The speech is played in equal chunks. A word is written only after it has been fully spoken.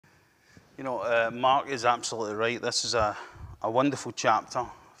Mark is absolutely right. This is a wonderful chapter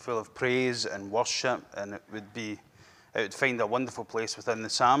full of praise and worship, and it would find a wonderful place within the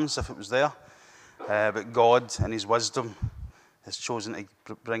Psalms if it was there. But God, in his wisdom, has chosen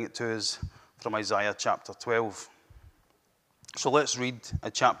to bring it to us from Isaiah chapter 12. So let's read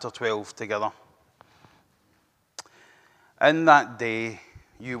chapter 12 together. In that day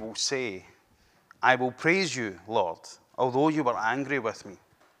you will say, I will praise you, Lord, although you were angry with me.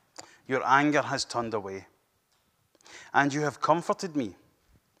 Your anger has turned away, and you have comforted me.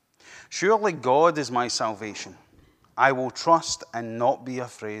 Surely God is my salvation. I will trust and not be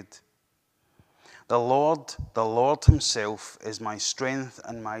afraid. The Lord himself is my strength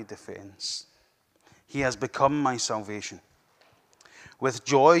and my defense. He has become my salvation. With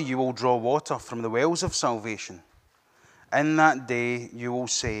joy you will draw water from the wells of salvation. In that day you will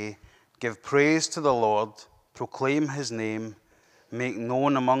say, give praise to the Lord, proclaim his name, make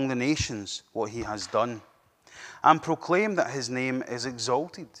known among the nations what he has done, and proclaim that his name is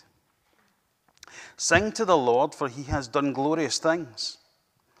exalted. Sing to the Lord, for he has done glorious things.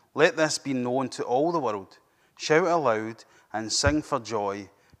 Let this be known to all the world. Shout aloud and sing for joy,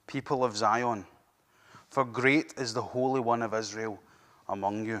 people of Zion. For great is the Holy One of Israel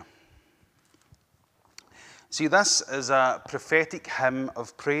among you. See, this is a prophetic hymn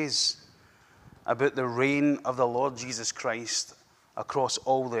of praise about the reign of the Lord Jesus Christ across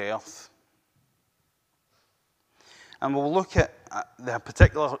all the earth. And we'll look at the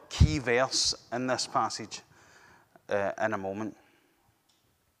particular key verse in this passage in a moment.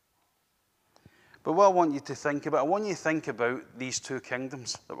 But what I want you to think about, I want you to think about these two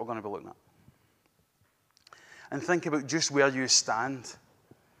kingdoms that we're going to be looking at. And think about just where you stand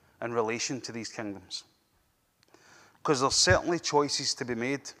in relation to these kingdoms. Because there's certainly choices to be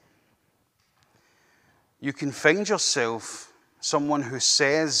made. You can find yourself someone who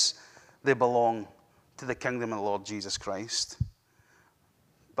says they belong to the kingdom of the Lord Jesus Christ,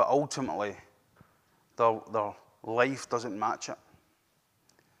 but ultimately their life doesn't match it.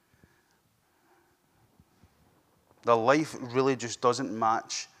 Their life really just doesn't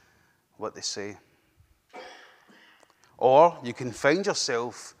match what they say. Or you can find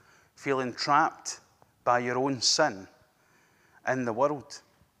yourself feeling trapped by your own sin in the world,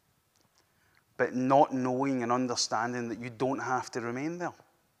 but not knowing and understanding that you don't have to remain there,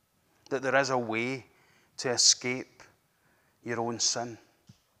 that there is a way to escape your own sin,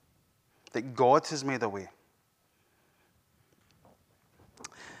 that God has made a way.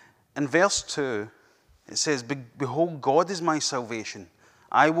 In verse 2, it says, behold, God is my salvation.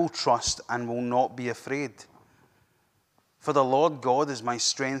 I will trust and will not be afraid. For the Lord God is my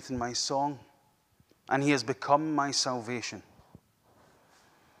strength and my song, and he has become my salvation.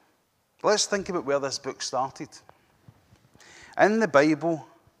 Let's think about where this book started. In the Bible,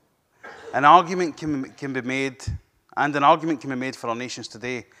 an argument can be made, and an argument can be made for our nations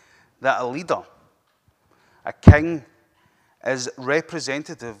today, that a leader, a king, is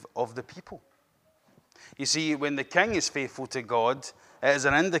representative of the people. You see, when the king is faithful to God, it is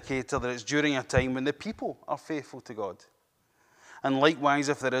an indicator that it's during a time when the people are faithful to God. And likewise,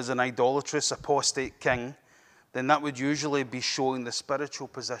 if there is an idolatrous, apostate king, then that would usually be showing the spiritual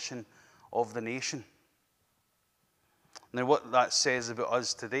position of the nation. Now, what that says about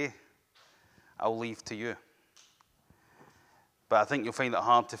us today, I'll leave to you. But I think you'll find it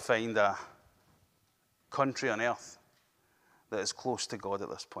hard to find a country on earth that is close to God at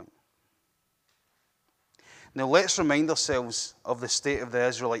this point. Now, let's remind ourselves of the state of the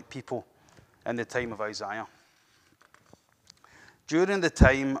Israelite people in the time of Isaiah. During the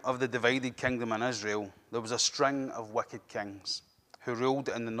time of the divided kingdom in Israel, there was a string of wicked kings who ruled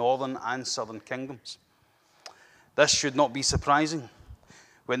in the northern and southern kingdoms. This should not be surprising.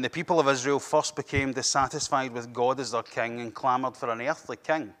 When the people of Israel first became dissatisfied with God as their king and clamored for an earthly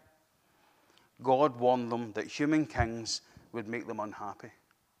king, God warned them that human kings would make them unhappy.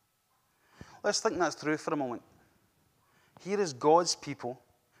 Let's think that through for a moment. Here is God's people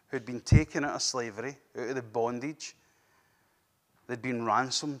who had been taken out of slavery, out of the bondage. They'd been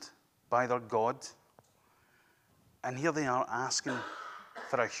ransomed by their God. And here they are asking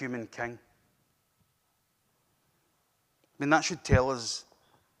for a human king. I mean, that should tell us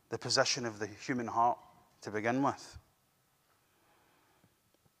the position of the human heart to begin with.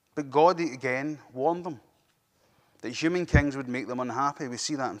 But God again warned them that human kings would make them unhappy. We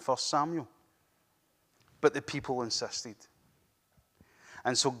see that in 1 Samuel. But the people insisted.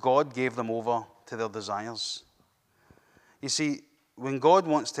 And so God gave them over to their desires. You see, when God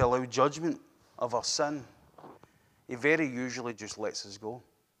wants to allow judgment of our sin, he very usually just lets us go.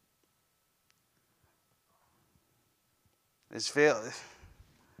 It's fair.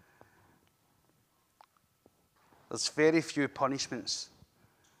 There's very few punishments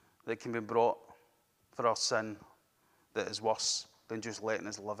that can be brought for our sin that is worse than just letting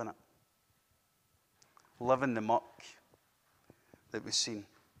us live in it. Live in the muck that we've seen.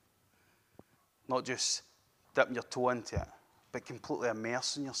 Not just dipping your toe into it, but completely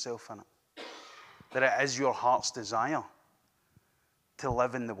immersing yourself in it. That it is your heart's desire to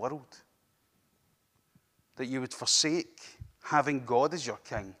live in the world. That you would forsake having God as your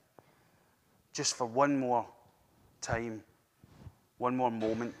king just for one more time, one more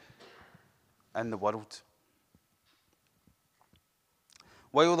moment in the world.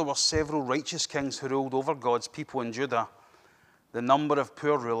 While there were several righteous kings who ruled over God's people in Judah, the number of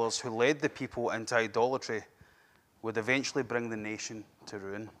poor rulers who led the people into idolatry would eventually bring the nation to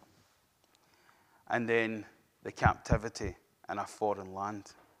ruin. And then the captivity in a foreign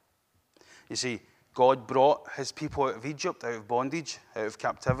land. You see, God brought his people out of Egypt, out of bondage, out of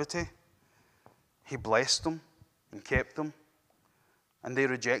captivity. He blessed them and kept them, and they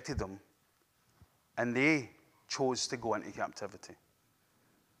rejected him, and they chose to go into captivity.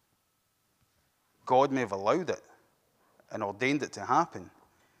 God may have allowed it and ordained it to happen,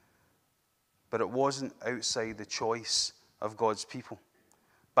 but it wasn't outside the choice of God's people.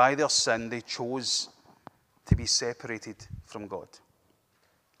 By their sin, they chose to be separated from God.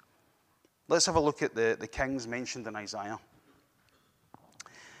 Let's have a look at the kings mentioned in Isaiah.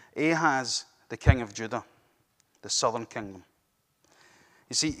 Ahaz, the king of Judah, the southern kingdom.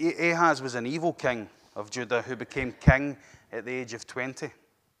 You see, Ahaz was an evil king of Judah who became king at the age of 20.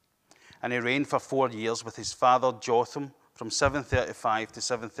 And he reigned for 4 years with his father Jotham from 735 to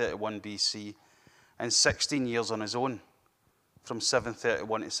 731 BC, and 16 years on his own from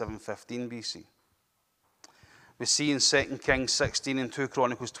 731 to 715 BC. We see in 2 Kings 16 and 2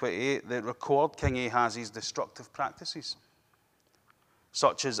 Chronicles 28 that record King Ahaz's destructive practices,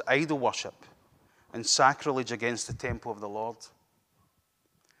 such as idol worship and sacrilege against the temple of the Lord.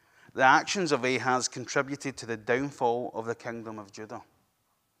 The actions of Ahaz contributed to the downfall of the kingdom of Judah,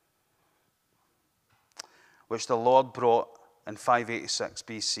 which the Lord brought in 586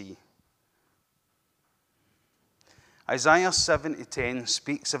 BC. Isaiah 7 to 10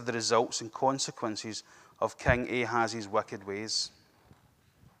 speaks of the results and consequences of King Ahaz's wicked ways.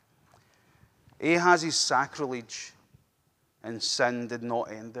 Ahaz's sacrilege and sin did not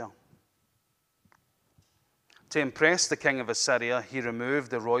end there. To impress the king of Assyria, he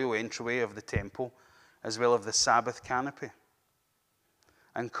removed the royal entryway of the temple as well as the Sabbath canopy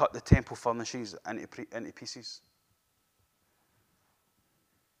and cut the temple furnishings into pieces.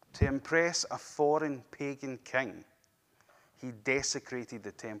 To impress a foreign pagan king, he desecrated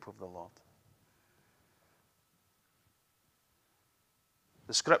the temple of the Lord.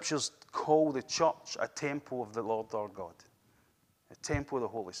 The scriptures call the church a temple of the Lord our God, a temple of the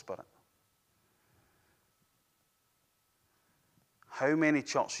Holy Spirit. How many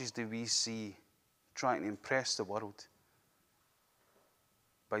churches do we see trying to impress the world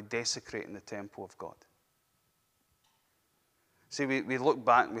by desecrating the temple of God? See, we look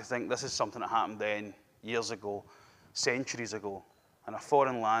back and we think this is something that happened then, years ago, centuries ago, in a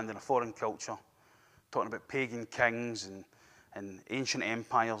foreign land, in a foreign culture, talking about pagan kings and ancient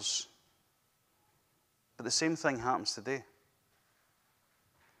empires. But the same thing happens today.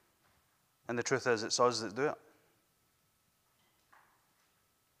 And the truth is, it's us that do it.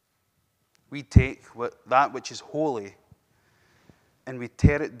 We take that which is holy and we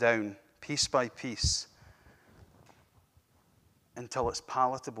tear it down piece by piece until it's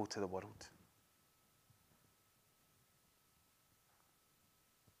palatable to the world.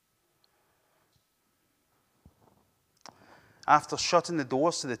 After shutting the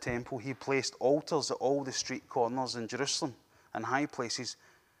doors to the temple, he placed altars at all the street corners in Jerusalem and high places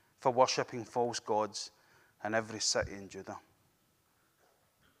for worshipping false gods in every city in Judah.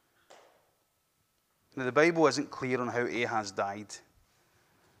 Now, the Bible isn't clear on how Ahaz died,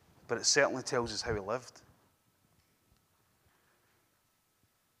 but it certainly tells us how he lived.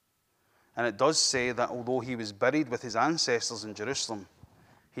 And it does say that although he was buried with his ancestors in Jerusalem,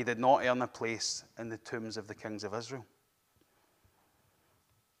 he did not earn a place in the tombs of the kings of Israel.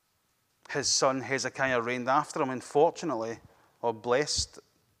 His son Hezekiah reigned after him, and fortunately, or blessed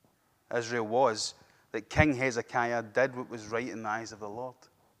Israel was, that King Hezekiah did what was right in the eyes of the Lord.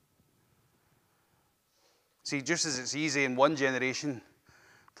 See, just as it's easy in one generation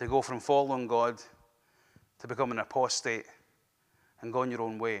to go from following God to become an apostate and go on your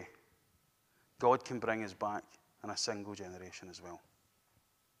own way, God can bring us back in a single generation as well.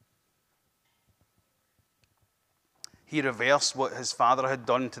 He reversed what his father had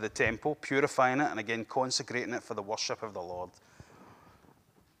done to the temple, purifying it and again consecrating it for the worship of the Lord.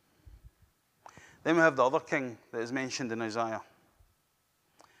 Then we have the other king that is mentioned in Isaiah.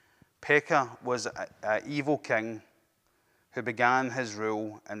 Pekah was an evil king who began his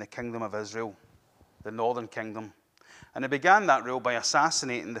rule in the kingdom of Israel, the northern kingdom. And he began that rule by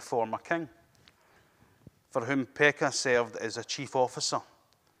assassinating the former king, for whom Pekah served as a chief officer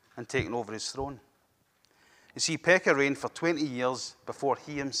and taking over his throne. You see, Pekah reigned for 20 years before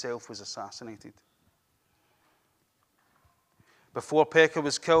he himself was assassinated. Before Pekah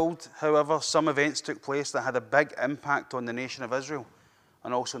was killed, however, some events took place that had a big impact on the nation of Israel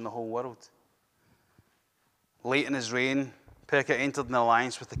and also in the whole world. Late in his reign, Pekah entered an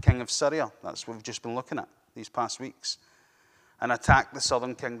alliance with the king of Syria, that's what we've just been looking at these past weeks, and attacked the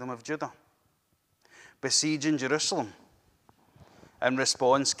southern kingdom of Judah, besieging Jerusalem. In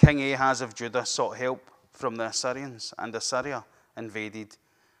response, King Ahaz of Judah sought help from the Assyrians, and Assyria invaded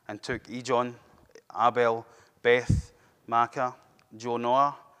and took Ijon, Abel, Beth, Makkah,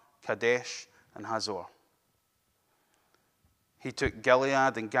 Jonoah, Kadesh, and Hazor. He took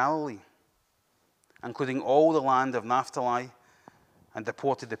Gilead and Galilee, including all the land of Naphtali, and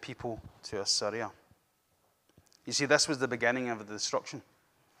deported the people to Assyria. You see, this was the beginning of the destruction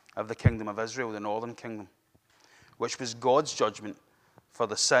of the kingdom of Israel, the northern kingdom, which was God's judgment for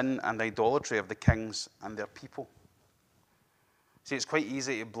the sin and idolatry of the kings and their people. See, it's quite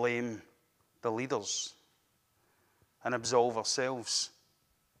easy to blame the leaders and absolve ourselves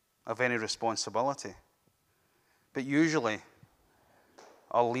of any responsibility. But usually,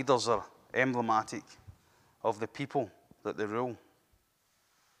 our leaders are emblematic of the people that they rule.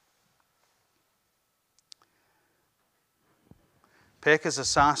 Pekah's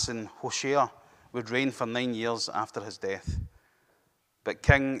assassin, Hoshea, would reign for 9 years after his death. But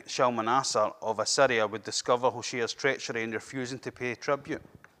King Shalmaneser of Assyria would discover Hoshea's treachery in refusing to pay tribute,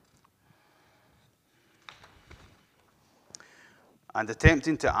 and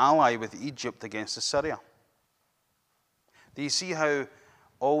attempting to ally with Egypt against Assyria. Do you see how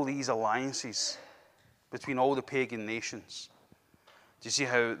all these alliances between all the pagan nations, do you see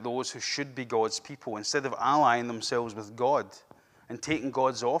how those who should be God's people, instead of allying themselves with God and taking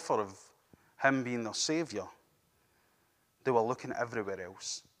God's offer of him being their saviour, they were looking everywhere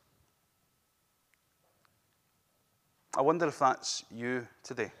else? I wonder if that's you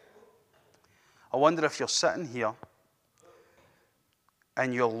today. I wonder if you're sitting here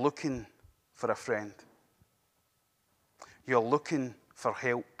and you're looking for a friend. You're looking for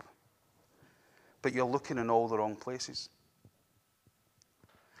help, but you're looking in all the wrong places.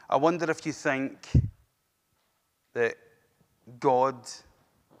 I wonder if you think that God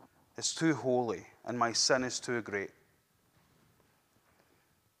is too holy and my sin is too great.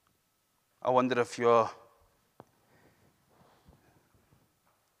 I wonder if you're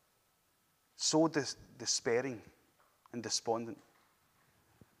so despairing and despondent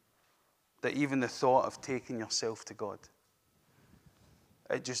that even the thought of taking yourself to God,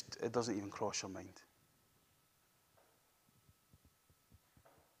 it doesn't even cross your mind.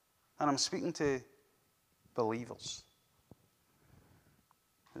 And I'm speaking to believers.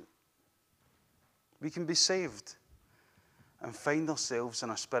 We can be saved and find ourselves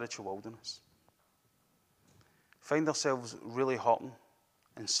in a spiritual wilderness. Find ourselves really hurting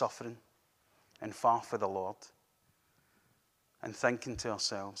and suffering and far from the Lord, and thinking to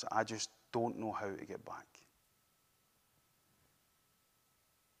ourselves, I just don't know how to get back.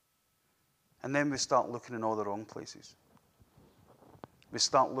 And then we start looking in all the wrong places. We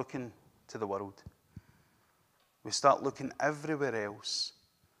start looking to the world. We start looking everywhere else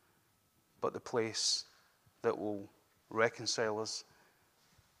but the place that will reconcile us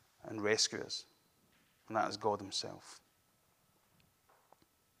and rescue us, and that is God himself.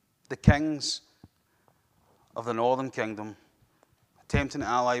 The kings of the northern kingdom attempting to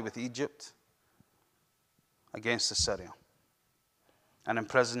ally with Egypt against Assyria and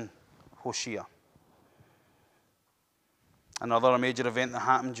imprison Hoshea. Another major event that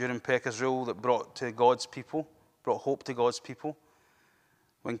happened during Pekah's rule that brought hope to God's people,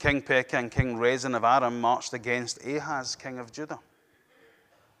 when King Pekah and King Rezin of Aram marched against Ahaz, king of Judah.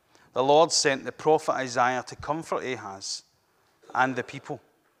 The Lord sent the prophet Isaiah to comfort Ahaz and the people.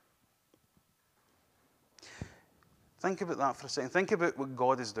 Think about that for a second. Think about what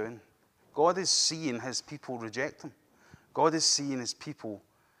God is doing. God is seeing his people reject him. God is seeing his people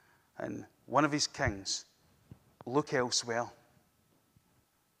and one of his kings look elsewhere.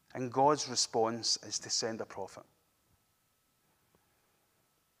 And God's response is to send a prophet.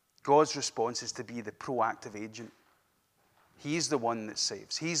 God's response is to be the proactive agent. He's the one that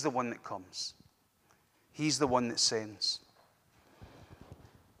saves. He's the one that comes. He's the one that sends.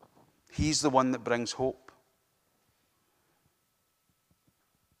 He's the one that brings hope.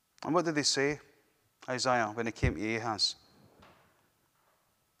 And what did they say Isaiah, when he came to Ahaz.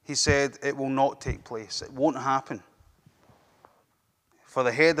 He said, it will not take place. It won't happen. For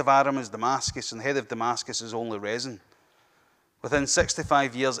the head of Aram is Damascus, and the head of Damascus is only Rezin. Within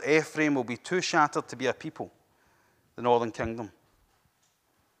 65 years, Ephraim will be too shattered to be a people, the northern kingdom.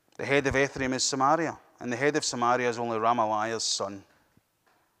 The head of Ephraim is Samaria, and the head of Samaria is only Ramaliah's son.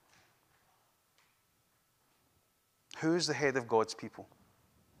 Who is the head of God's people?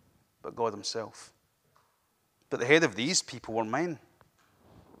 But God himself. But the head of these people were men.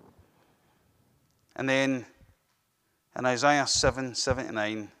 And then in Isaiah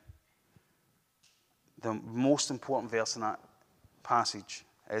 7:7-9, the most important verse in that passage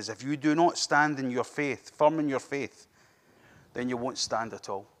is, if you do not stand in your faith, firm in your faith, then you won't stand at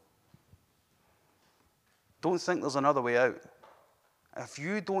all. Don't think there's another way out. If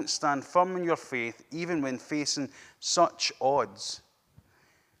you don't stand firm in your faith, even when facing such odds,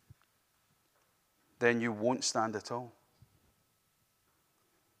 then you won't stand at all.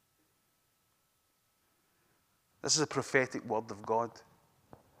 This is a prophetic word of God.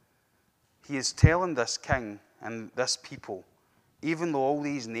 He is telling this king and this people, even though all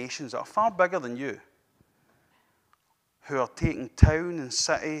these nations that are far bigger than you, who are taking town and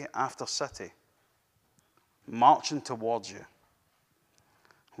city after city, marching towards you,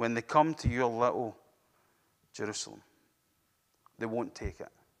 when they come to your little Jerusalem, they won't take it.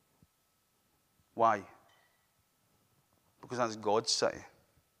 Why? Because that's God's city.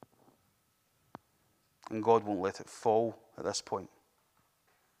 And God won't let it fall at this point.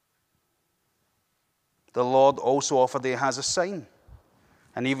 The Lord also offered Ahaz a sign.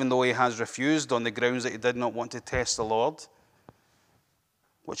 And even though Ahaz refused on the grounds that he did not want to test the Lord,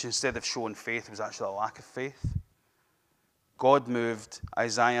 which instead of showing faith was actually a lack of faith, God moved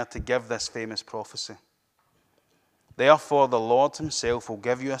Isaiah to give this famous prophecy. Therefore the Lord himself will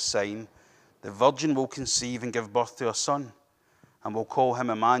give you a sign. The virgin will conceive and give birth to a son, and will call him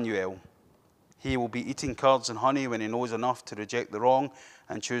Emmanuel. He will be eating curds and honey when he knows enough to reject the wrong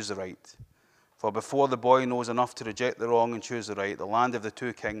and choose the right. For before the boy knows enough to reject the wrong and choose the right, the land of the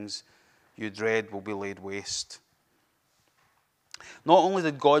two kings you dread will be laid waste. Not only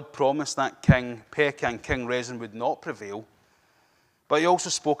did God promise that King Pekah and King Rezin would not prevail, but he also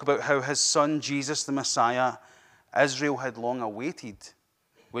spoke about how his son Jesus, the Messiah, Israel had long awaited,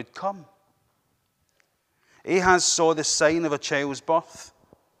 would come. Ahaz saw the sign of a child's birth,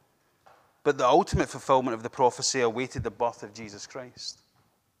 but the ultimate fulfillment of the prophecy awaited the birth of Jesus Christ,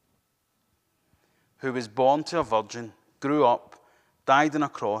 who was born to a virgin, grew up, died on a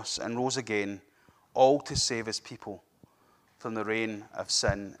cross, and rose again, all to save his people from the reign of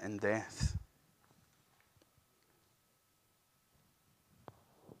sin and death.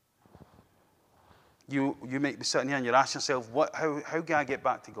 You might be sitting here and you're asking yourself, how can I get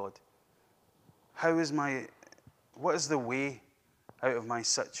back to God? What is the way out of my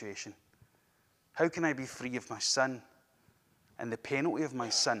situation? How can I be free of my sin and the penalty of my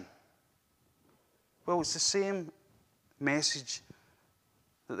sin? Well, it's the same message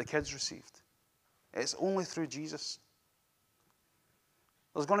that the kids received. It's only through Jesus.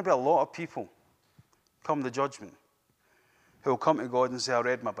 There's going to be a lot of people come the judgment who will come to God and say, I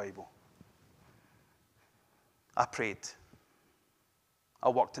read my Bible. I prayed. I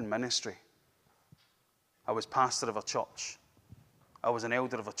worked in ministry. I was pastor of a church. I was an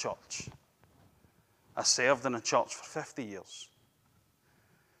elder of a church. I served in a church for 50 years.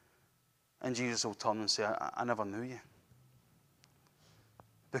 And Jesus will turn and say, I never knew you.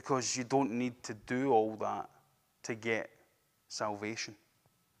 Because you don't need to do all that to get salvation.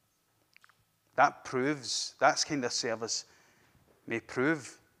 That kind of service may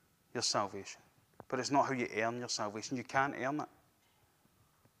prove your salvation. But it's not how you earn your salvation. You can't earn it.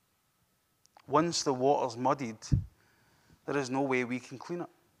 Once the water's muddied, there is no way we can clean it.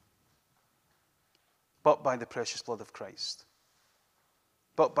 But by the precious blood of Christ.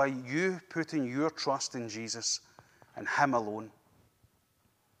 But by you putting your trust in Jesus and him alone.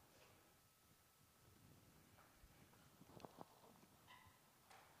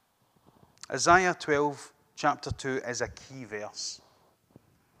 Isaiah 12, chapter 2 is a key verse.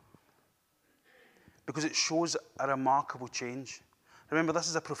 Because it shows a remarkable change. Remember, this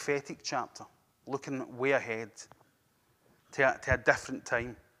is a prophetic chapter, looking way ahead to a different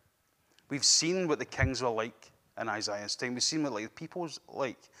time. We've seen what the kings were like in Isaiah's time. We've seen what the people's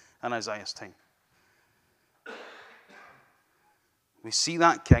like in Isaiah's time. We see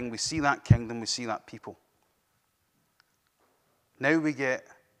that king, we see that kingdom, we see that people. Now we get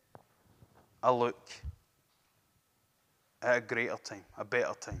a look at a greater time, a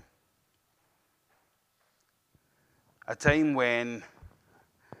better time. A time when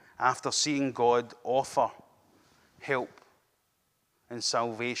after seeing God offer help and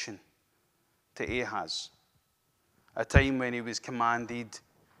salvation to Ahaz. A time when he was commanded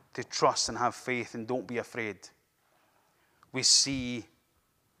to trust and have faith and don't be afraid. We see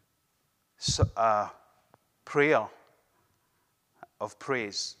a prayer of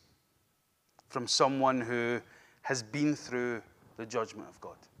praise from someone who has been through the judgment of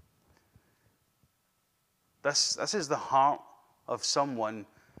God. This is the heart of someone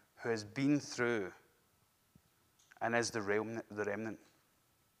who has been through and is the remnant.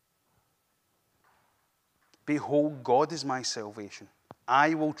 Behold, God is my salvation.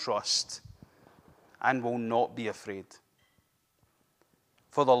 I will trust and will not be afraid.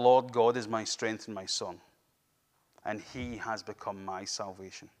 For the Lord God is my strength and my song, and he has become my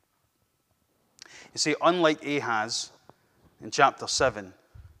salvation. You see, unlike Ahaz in chapter 7,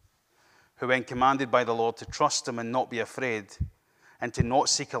 who when commanded by the Lord to trust him and not be afraid, and to not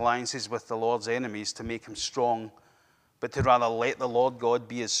seek alliances with the Lord's enemies to make him strong, but to rather let the Lord God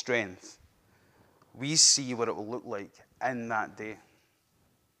be his strength, we see what it will look like in that day.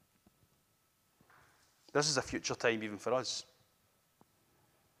 This is a future time even for us.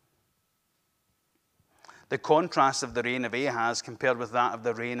 The contrast of the reign of Ahaz compared with that of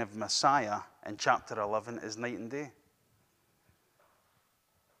the reign of Messiah in chapter 11 is night and day.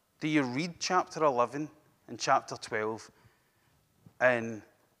 Do you read chapter 11 and chapter 12 and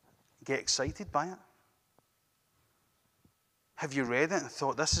get excited by it? Have you read it and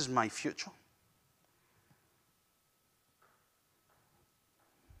thought, this is my future?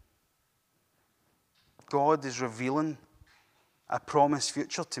 God is revealing a promised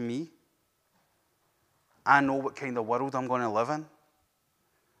future to me. I know what kind of world I'm going to live in.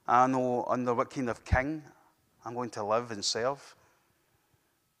 I know under what kind of king I'm going to live and serve.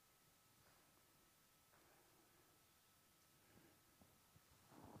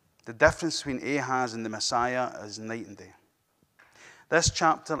 The difference between Ahaz and the Messiah is night and day. This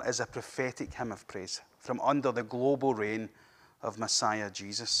chapter is a prophetic hymn of praise from under the global reign of Messiah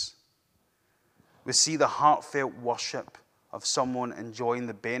Jesus. We see the heartfelt worship of someone enjoying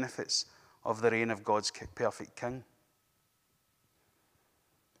the benefits of the reign of God's perfect King.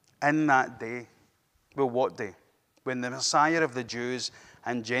 In that day, well, what day? When the Messiah of the Jews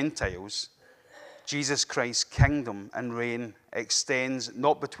and Gentiles, Jesus Christ's kingdom and reign extends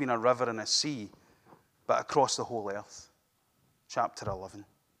not between a river and a sea, but across the whole earth. Chapter 11.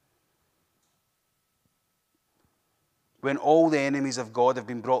 When all the enemies of God have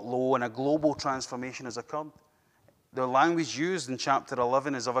been brought low and a global transformation has occurred. The language used in chapter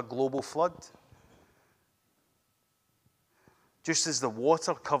 11 is of a global flood. Just as the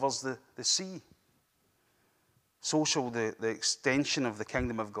water covers the sea, so shall the extension of the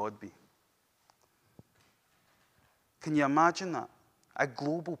kingdom of God be. Can you imagine that? A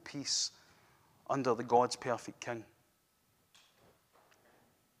global peace under the God's perfect King.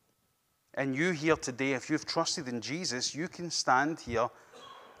 And you here today, if you've trusted in Jesus, you can stand here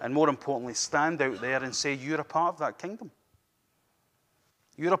and more importantly, stand out there and say you're a part of that kingdom.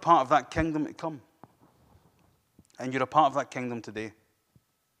 You're a part of that kingdom to come. And you're a part of that kingdom today.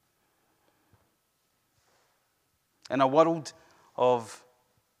 In a world of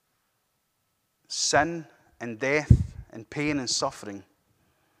sin and death and pain and suffering,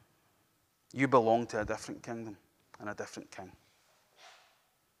 you belong to a different kingdom and a different king.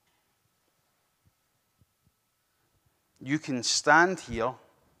 You can stand here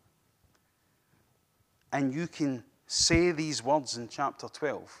and you can say these words in chapter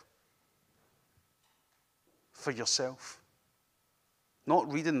 12 for yourself. Not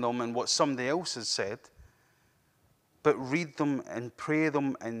reading them and what somebody else has said, but read them and pray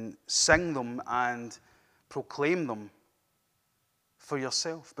them and sing them and proclaim them for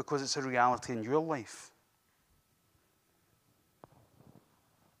yourself because it's a reality in your life.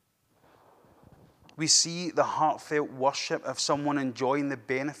 We see the heartfelt worship of someone enjoying the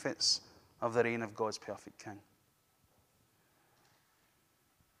benefits of the reign of God's perfect King.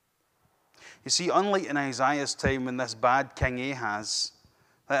 You see, unlike in Isaiah's time when this bad King Ahaz,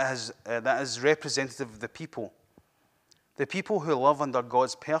 that is representative of the people who live under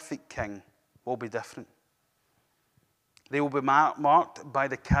God's perfect King will be different. They will be marked by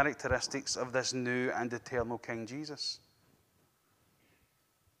the characteristics of this new and eternal King Jesus.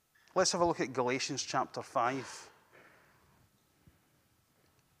 Let's have a look at Galatians chapter 5.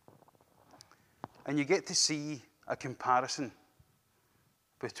 And you get to see a comparison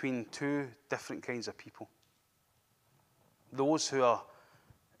between two different kinds of people. Those who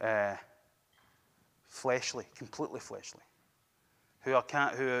are fleshly, completely fleshly, who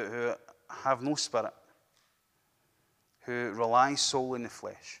have no spirit, who rely solely on the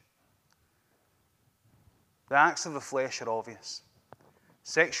flesh, The acts of the flesh are obvious: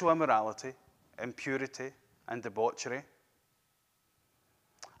 sexual immorality, impurity and debauchery,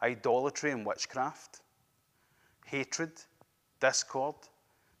 idolatry and witchcraft, hatred, discord,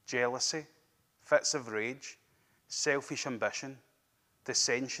 jealousy, fits of rage, selfish ambition,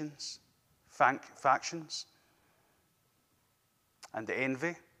 dissensions, factions, and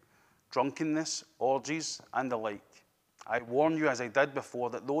envy, drunkenness, orgies, and the like. I warn you, as I did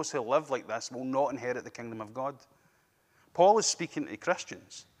before, that those who live like this will not inherit the kingdom of God. Paul is speaking to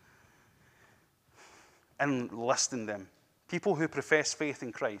Christians and listing them. People who profess faith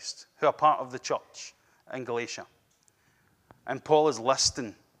in Christ, who are part of the church in Galatia. And Paul is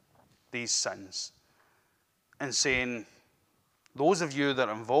listing these sins and saying, those of you that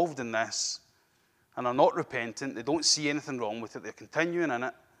are involved in this and are not repentant, they don't see anything wrong with it, they're continuing in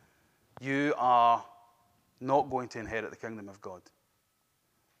it, you are not going to inherit the kingdom of God.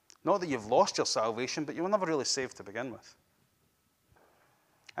 Not that you've lost your salvation, but you were never really saved to begin with.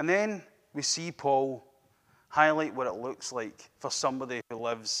 And then we see Paul highlight what it looks like for somebody who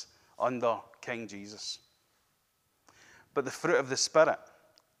lives under King Jesus. But the fruit of the Spirit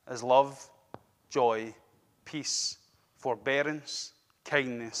is love, joy, peace, forbearance,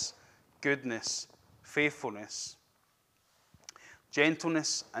 kindness, goodness, faithfulness,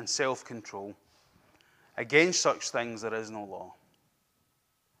 gentleness, and self-control. Against such things there is no law.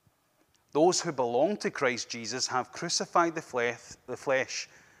 Those who belong to Christ Jesus have crucified the flesh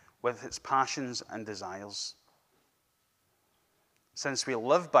with its passions and desires. Since we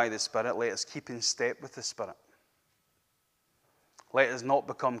live by the Spirit, let us keep in step with the Spirit. Let us not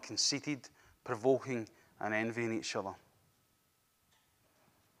become conceited, provoking, and envying each other.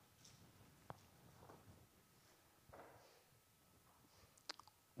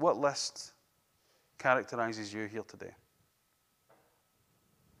 What list characterizes you here today?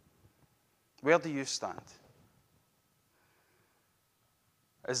 Where do you stand?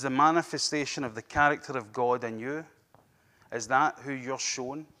 Is the manifestation of the character of God in you, is that who you're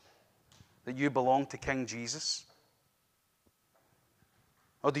shown? That you belong to King Jesus?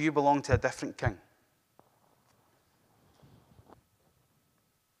 Or do you belong to a different king?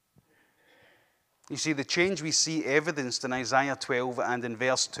 You see, the change we see evidenced in Isaiah 12 and in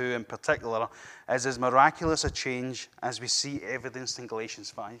verse 2 in particular is as miraculous a change as we see evidenced in Galatians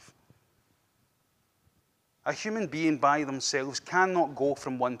 5. A human being by themselves cannot go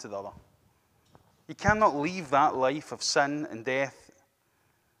from one to the other. You cannot leave that life of sin and death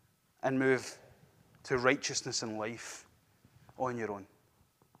and move to righteousness and life on your own.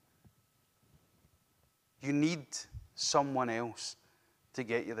 You need someone else to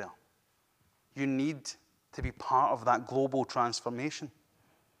get you there. You need to be part of that global transformation.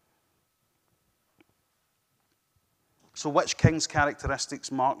 So which king's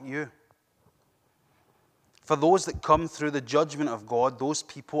characteristics mark you? For those that come through the judgment of God, those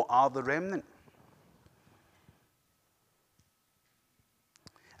people are the remnant.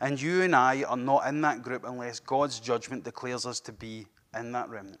 And you and I are not in that group unless God's judgment declares us to be in that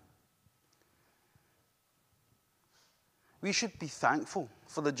remnant. We should be thankful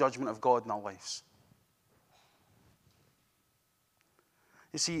for the judgment of God in our lives.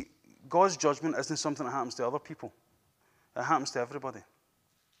 You see, God's judgment isn't something that happens to other people. It happens to everybody.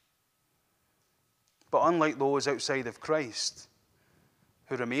 But unlike those outside of Christ,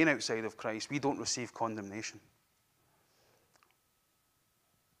 who remain outside of Christ, we don't receive condemnation.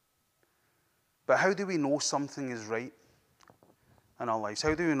 But how do we know something is right in our lives?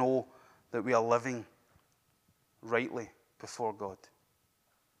 How do we know that we are living rightly before God?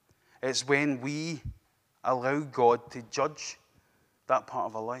 It's when we allow God to judge that part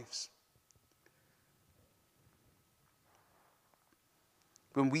of our lives.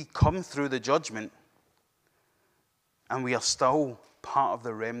 When we come through the judgment and we are still part of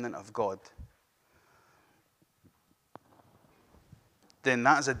the remnant of God, then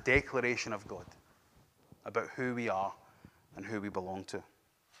that is a declaration of God about who we are and who we belong to.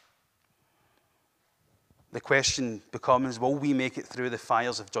 The question becomes, will we make it through the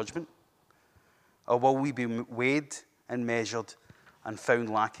fires of judgment? Or will we be weighed and measured and found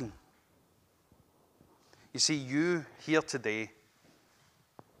lacking? You see, you here today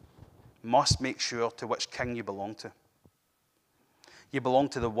must make sure to which king you belong to. You belong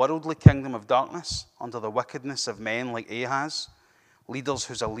to the worldly kingdom of darkness under the wickedness of men like Ahaz, leaders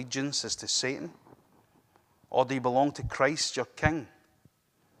whose allegiance is to Satan? Or do you belong to Christ, your King,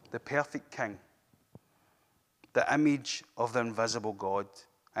 the perfect King, the image of the invisible God?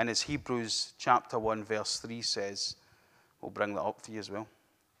 And as Hebrews chapter 1 verse 3 says, we'll bring that up for you as well.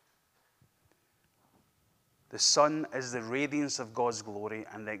 The Son is the radiance of God's glory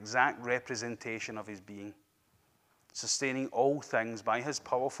and the exact representation of his being. sustaining all things by his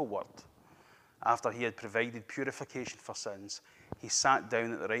powerful word, after he had provided purification for sins, he sat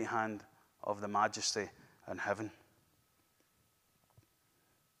down at the right hand of the Majesty in heaven.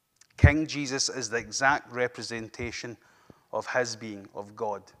 King Jesus is the exact representation of his being, of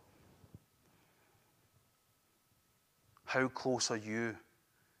God. How close are you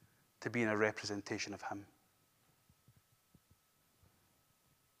to being a representation of him?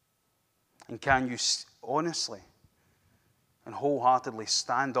 And can you honestly and wholeheartedly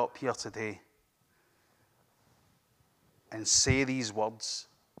stand up here today and say these words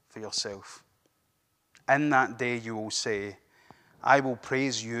for yourself? In that day you will say, I will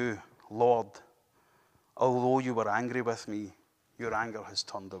praise you, Lord. Although you were angry with me, your anger has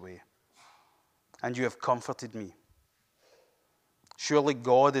turned away, and you have comforted me. Surely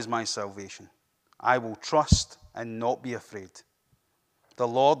God is my salvation. I will trust and not be afraid. The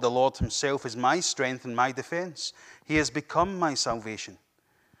Lord himself is my strength and my defense. He has become my salvation.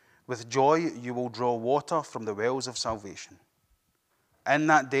 With joy you will draw water from the wells of salvation. In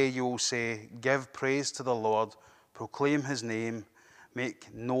that day you will say, give praise to the Lord, proclaim his name,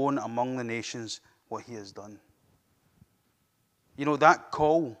 make known among the nations what he has done. You know, that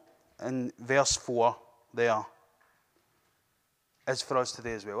call in verse 4 there is for us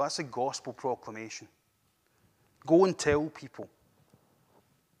today as well. That's a gospel proclamation. Go and tell people.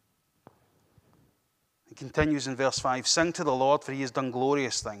 It continues in verse 5, sing to the Lord, for he has done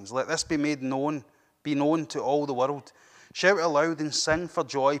glorious things. Let this be known to all the world. Shout aloud and sing for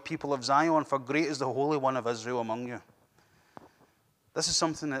joy, people of Zion, for great is the Holy One of Israel among you. This is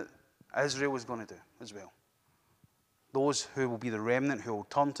something that Israel is going to do as well. Those who will be the remnant, who will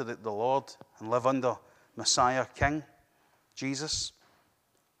turn to the Lord and live under Messiah King Jesus.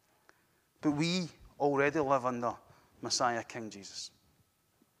 But we already live under Messiah King Jesus.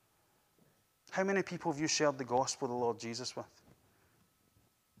 How many people have you shared the gospel of the Lord Jesus with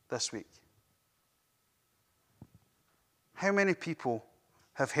this week? How many people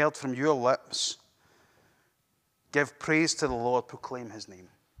have heard from your lips, give praise to the Lord, proclaim his name?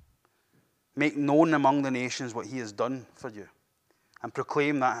 Make known among the nations what he has done for you, and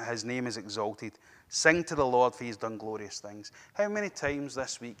proclaim that his name is exalted. Sing to the Lord, for he has done glorious things. How many times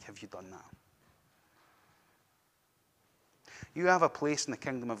this week have you done that? You have a place in the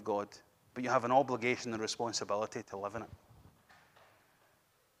kingdom of God, but you have an obligation and responsibility to live in it.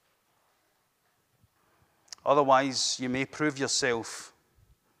 Otherwise, you may prove yourself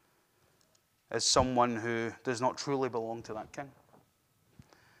as someone who does not truly belong to that king.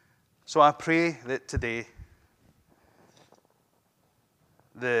 So I pray that today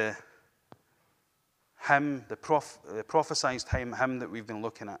the hymn, the prophesied hymn that we've been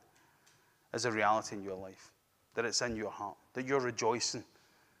looking at is a reality in your life, that it's in your heart, that you're rejoicing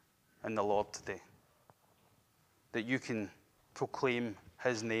in the Lord today, that you can proclaim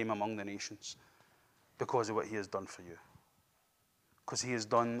his name among the nations because of what he has done for you. Because he has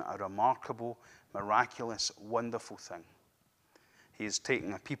done a remarkable, miraculous, wonderful thing. He has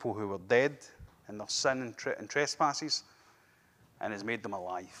taken a people who were dead in their sin and trespasses and has made them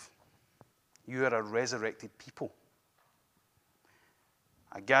alive. You are a resurrected people.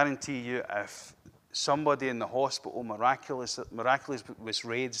 I guarantee you, if somebody in the hospital miraculously was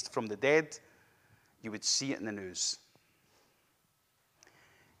raised from the dead, you would see it in the news.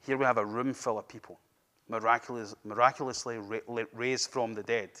 Here we have a room full of people miraculously raised from the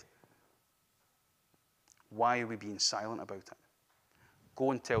dead. Why are we being silent about it?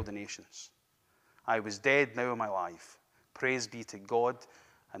 Go and tell the nations. I was dead, now am I alive. Praise be to God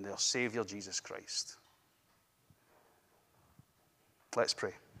and their Savior Jesus Christ. Let's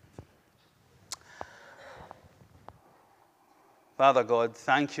pray. Father God,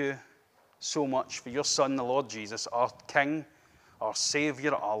 thank you so much for your Son, the Lord Jesus, our King, our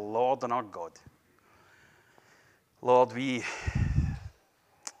Savior, our Lord, and our God. Lord, we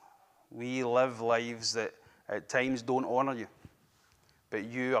live lives that at times don't honor you, but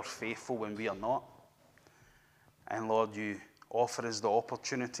you are faithful when we are not. And Lord, you offer us the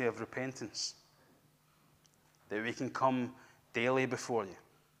opportunity of repentance, that we can come daily before you,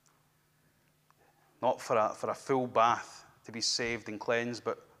 not for a full bath to be saved and cleansed,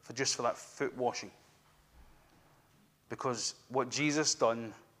 but just for that foot washing. Because what Jesus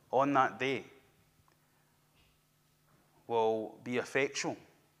done on that day will be effectual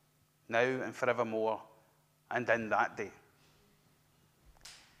now and forevermore and in that day.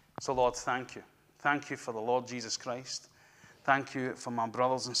 So Lord, thank you. Thank you for the Lord Jesus Christ. Thank you for my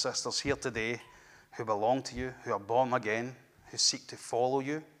brothers and sisters here today who belong to you, who are born again, who seek to follow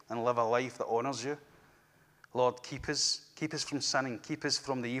you and live a life that honors you. Lord, keep us from sinning, keep us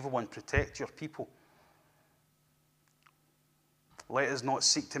from the evil one, protect your people. Let us not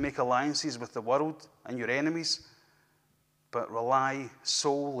seek to make alliances with the world and your enemies, but rely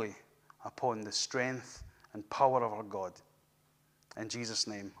solely upon the strength and power of our God. In Jesus'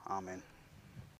 name, amen.